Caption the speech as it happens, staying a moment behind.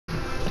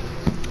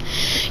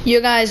Yo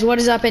guys, what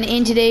is up? And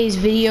in today's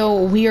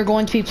video we are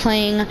going to be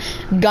playing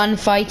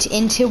gunfight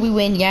until we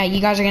win. Yeah, you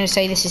guys are gonna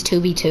say this is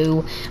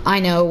 2v2. I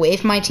know,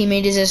 if my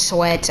teammate is a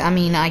sweat, I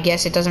mean, I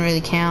guess it doesn't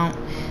really count.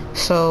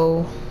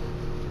 So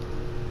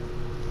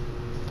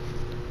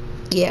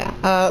yeah,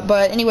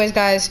 but anyways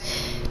guys,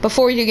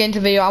 before we do get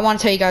into the video, I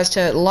want to tell you guys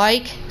to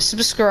like,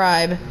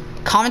 subscribe,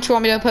 comment what you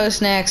want me to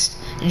post next,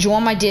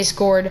 join my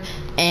Discord,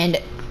 and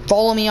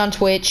follow me on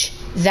Twitch.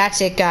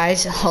 That's it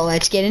guys,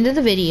 let's get into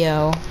the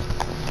video.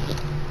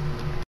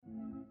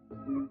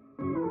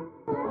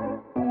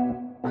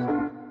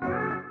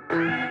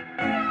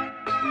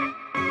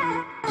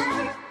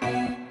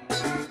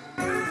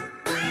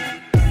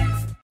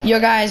 Yo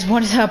guys,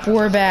 what is up?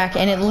 We're back,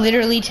 and it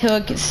literally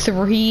took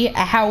 3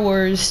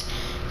 hours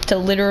to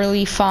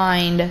literally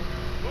find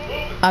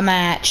a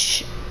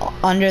match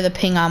under the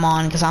ping I'm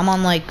on, because I'm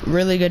on like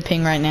really good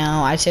ping right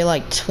now. I'd say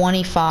like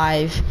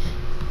 25,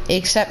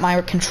 except my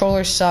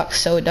controller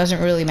sucks, so it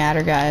doesn't really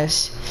matter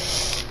guys.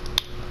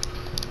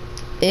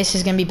 This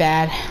is gonna be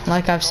bad,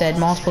 like I've said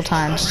multiple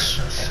times.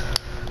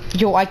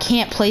 Yo, I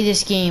can't play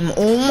this game.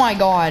 Oh my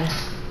god.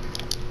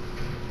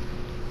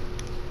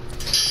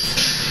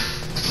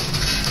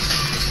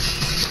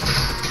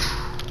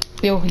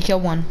 Yo, he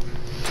killed one.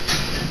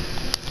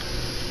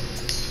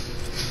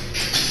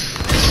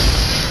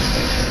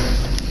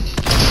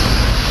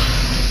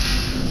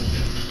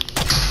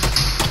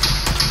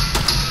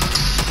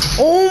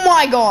 Oh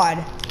my god.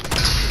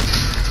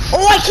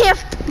 Oh, I can't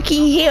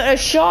fucking hit a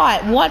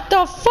shot. What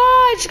the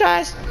fudge,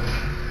 guys?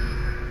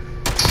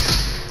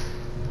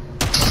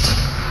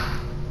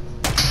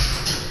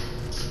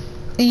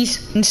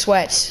 He's in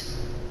sweats.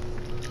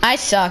 I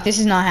suck. This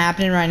is not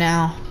happening right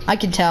now. I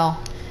can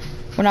tell.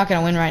 We're not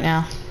gonna win right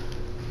now.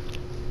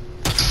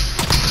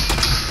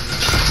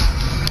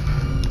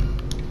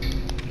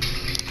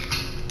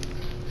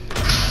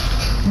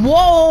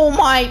 Whoa,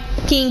 my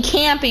fucking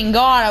camping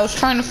god, I was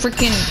trying to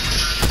freaking...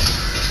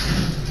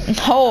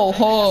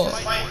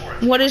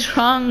 What is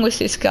wrong with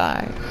this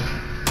guy?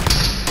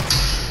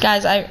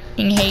 Guys, I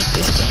hate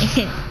this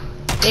game.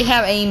 They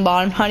have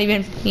aimbot, I'm not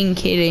even fucking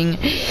kidding.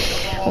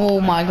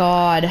 Oh my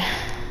god.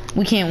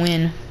 We can't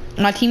win.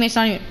 My teammate's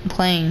not even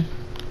playing.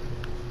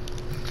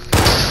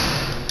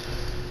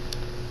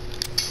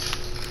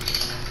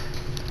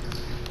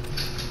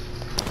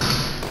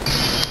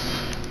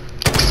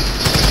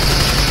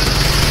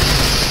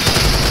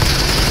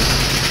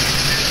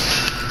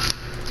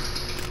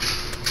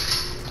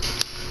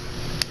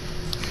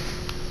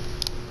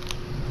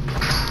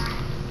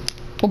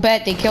 We'll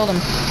bet they killed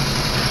him.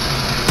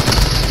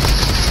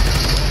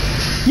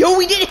 Yo,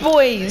 we did it,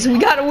 boys! We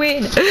gotta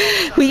win!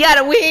 We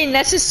gotta win!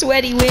 That's a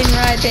sweaty win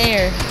right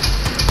there.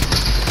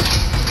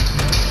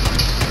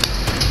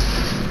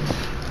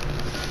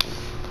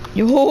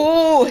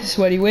 Yo,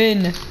 sweaty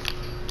win.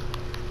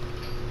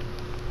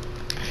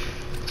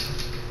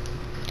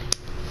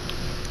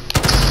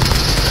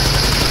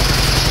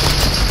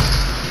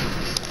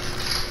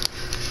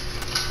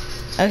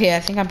 Okay, I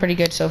think I'm pretty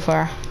good so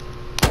far.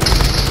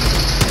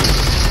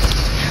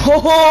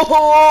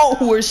 Oh,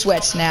 we're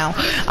sweats now.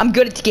 I'm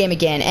good at the game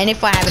again. And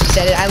if I haven't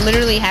said it, I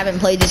literally haven't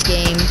played this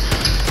game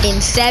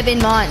in 7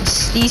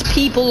 months. These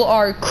people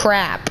are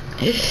crap.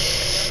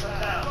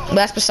 But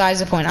that's besides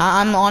the point.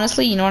 I'm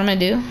honestly, you know what I'm gonna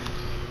do?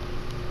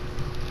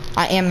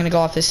 I am gonna go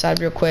off this side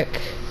real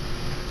quick.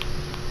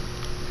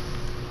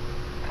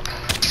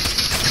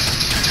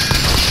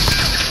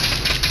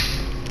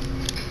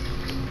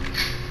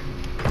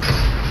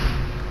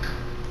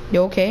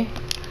 You okay?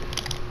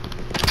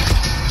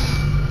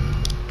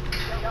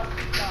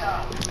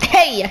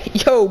 Hey,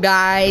 yo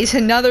guys,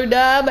 another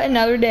dub,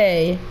 another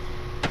day.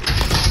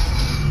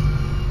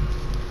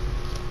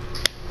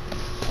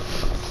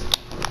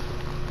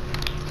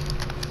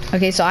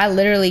 Okay, so I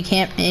literally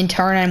can't in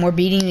turn and we're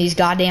beating these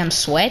goddamn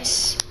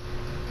sweats.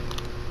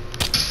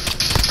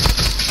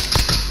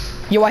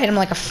 Yo, I hit him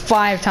like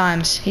 5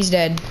 times. He's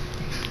dead.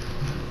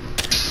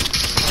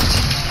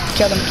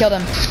 Killed him, killed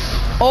him.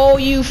 Oh,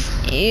 you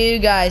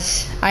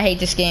guys, I hate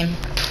this game.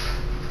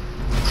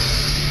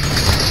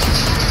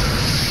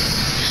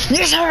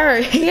 Yes, sir!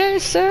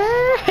 Yes, sir!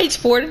 It's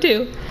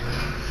 4-2.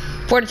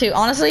 4-2.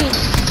 Honestly,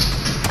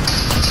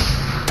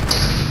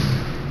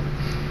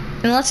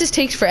 unless this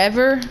takes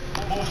forever.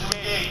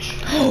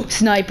 Oh,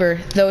 sniper.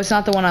 Though it's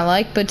not the one I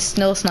like, but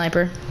still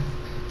sniper.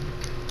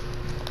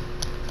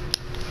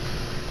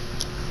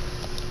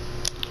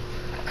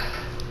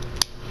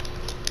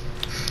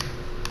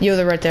 Yo,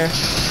 they're right there.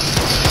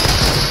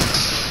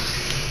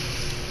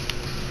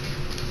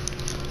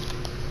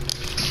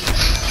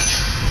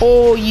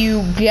 Oh,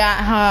 you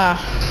got her.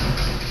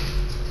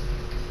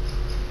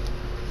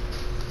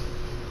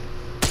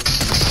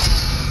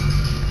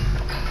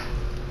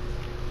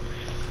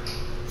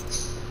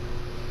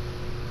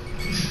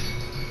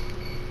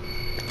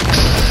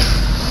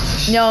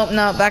 No,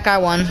 that guy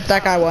won.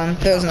 That guy won.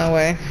 There's no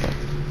way.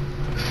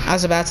 I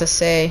was about to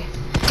say.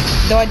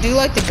 Though I do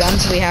like the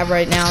guns we have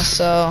right now,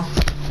 so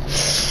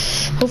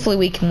hopefully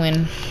we can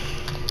win.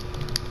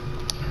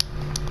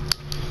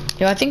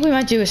 Yo, I think we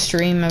might do a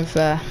stream of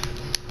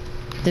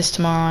this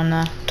tomorrow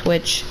on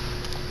Twitch.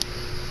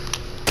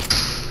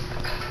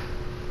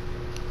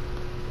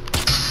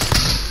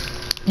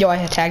 Yo,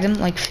 I tagged him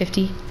like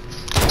 50.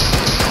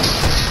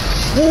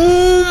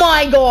 Oh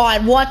my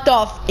god, what the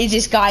f is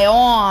this guy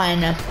on?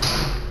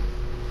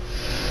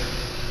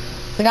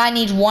 The guy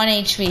needs 1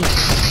 HP.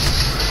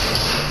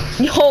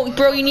 Yo,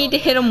 bro, you need to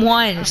hit him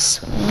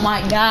once. Oh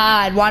my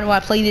god, why do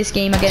I play this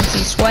game against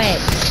these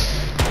sweats?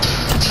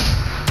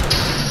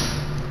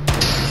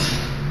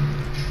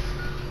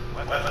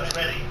 Weapons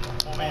ready.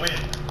 Move in.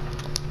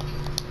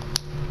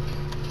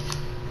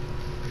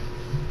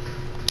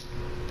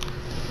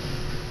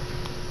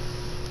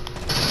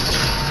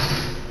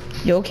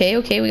 You okay?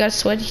 Okay, we got a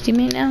sweaty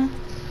teammate now.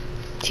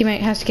 Teammate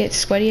has to get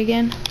sweaty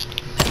again.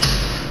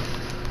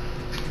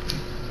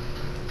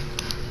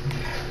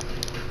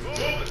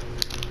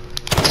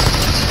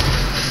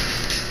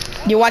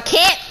 Yo, I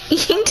can't. He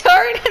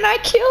turned and I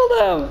killed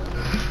him.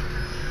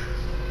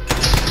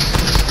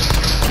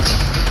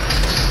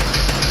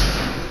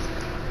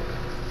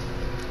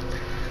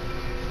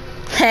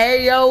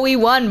 Hey, yo, we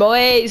won,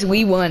 boys.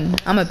 We won.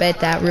 I'ma bet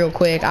that real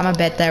quick. I'ma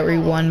bet that we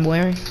won,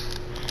 boy.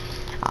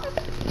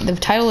 The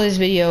title of this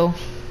video.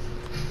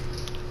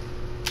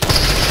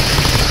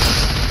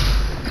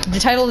 The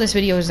title of this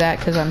video is that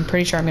because I'm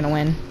pretty sure I'm gonna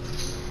win.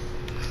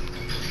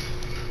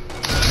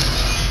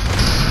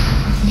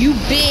 You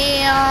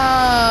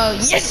bam!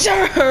 Yes,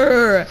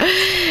 sir!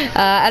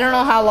 I don't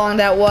know how long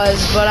that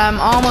was, but I'm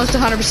almost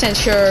 100%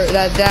 sure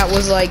that that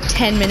was like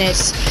 10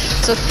 minutes.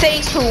 So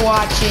thanks for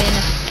watching.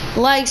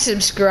 Like,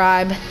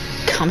 subscribe,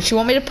 comment what you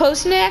want me to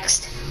post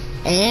next,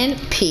 and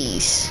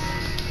peace.